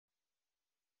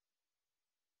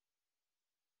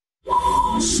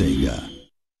SEGA.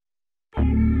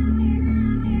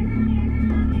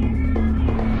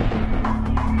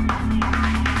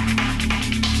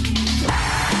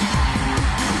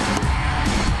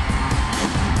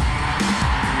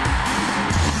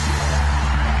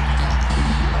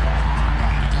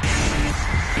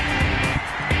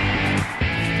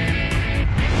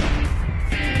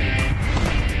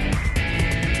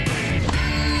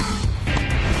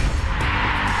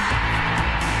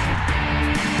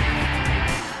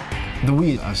 The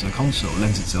Wii as a console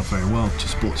lends itself very well to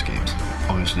sports games.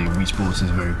 Obviously, Wii Sports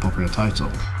is a very popular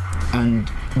title. And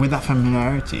with that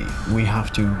familiarity, we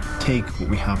have to take what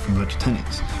we have from Virtua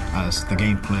Tennis as the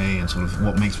gameplay and sort of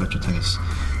what makes Virtua Tennis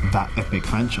that epic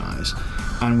franchise.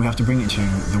 And we have to bring it to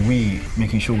the Wii,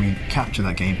 making sure we capture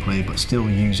that gameplay but still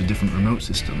use a different remote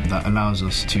system that allows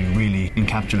us to really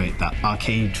encapsulate that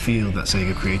arcade feel that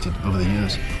SEGA created over the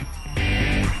years.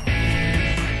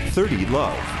 30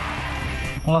 Love.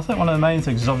 Well, I think one of the main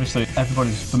things is obviously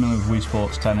everybody's familiar with Wii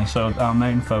Sports Tennis, so our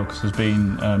main focus has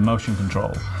been motion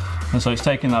control. And so it's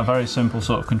taking that very simple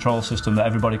sort of control system that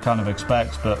everybody kind of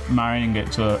expects, but marrying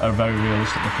it to a very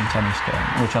realistic looking tennis game,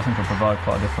 which I think will provide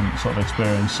quite a different sort of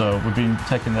experience. So we've been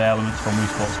taking the elements from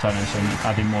Wii Sports Tennis and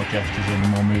adding more gestures in,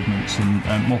 more movements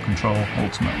and more control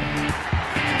ultimately.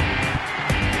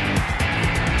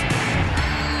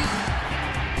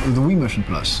 The Wii Motion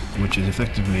Plus, which is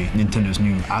effectively Nintendo's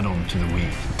new add-on to the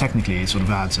Wii, technically it sort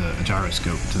of adds a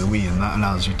gyroscope to the Wii, and that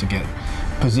allows you to get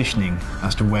positioning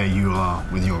as to where you are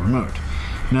with your remote.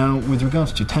 Now, with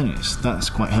regards to tennis, that's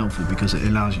quite helpful because it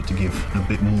allows you to give a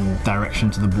bit more direction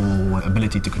to the ball,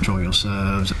 ability to control your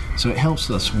serves. So it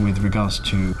helps us with regards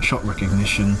to shot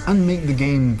recognition and make the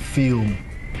game feel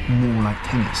more like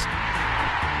tennis.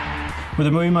 With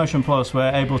the Wii Motion Plus,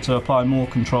 we're able to apply more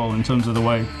control in terms of the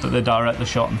way that they direct the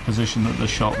shot and position that the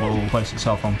shot will place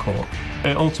itself on court.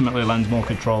 It ultimately lends more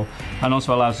control and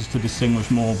also allows us to distinguish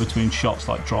more between shots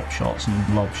like drop shots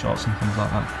and lob shots and things like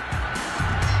that.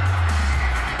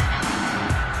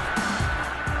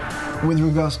 With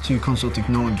regards to console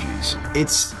technologies,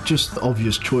 it's just the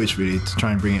obvious choice really to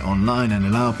try and bring it online and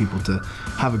allow people to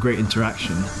have a great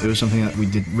interaction. It was something that we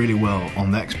did really well on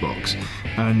the Xbox,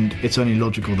 and it's only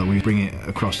logical that we bring it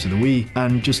across to the Wii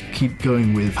and just keep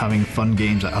going with having fun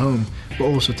games at home, but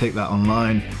also take that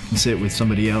online and sit with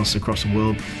somebody else across the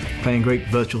world playing great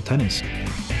virtual tennis.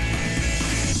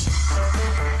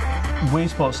 Wii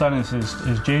Sports Tennis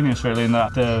is genius really in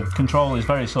that the control is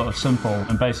very sort of simple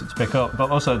and basic to pick up, but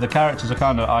also the characters are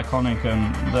kind of iconic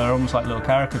and they're almost like little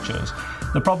caricatures.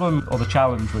 The problem or the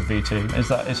challenge with VT is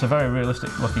that it's a very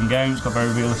realistic looking game, it's got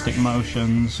very realistic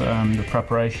motions, the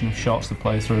preparation of shots, the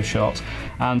playthrough of shots,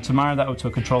 and to marry that up to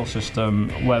a control system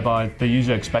whereby the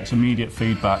user expects immediate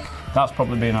feedback, that's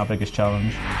probably been our biggest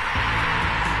challenge.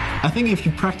 I think if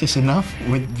you practice enough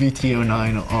with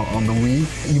VT09 on the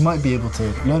Wii, you might be able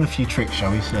to learn a few tricks,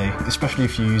 shall we say, especially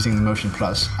if you're using the Motion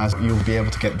Plus, as you'll be able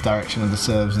to get the direction of the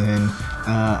serves in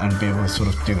and be able to sort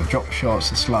of do the drop shots,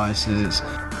 the slices.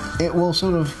 It will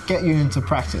sort of get you into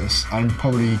practice and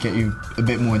probably get you a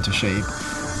bit more into shape.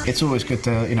 It's always good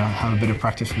to, have a bit of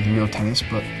practice with real tennis,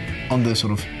 but on the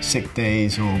sort of sick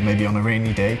days or maybe on a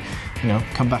rainy day,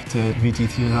 come back to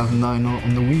VT 2009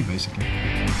 on the Wii basically.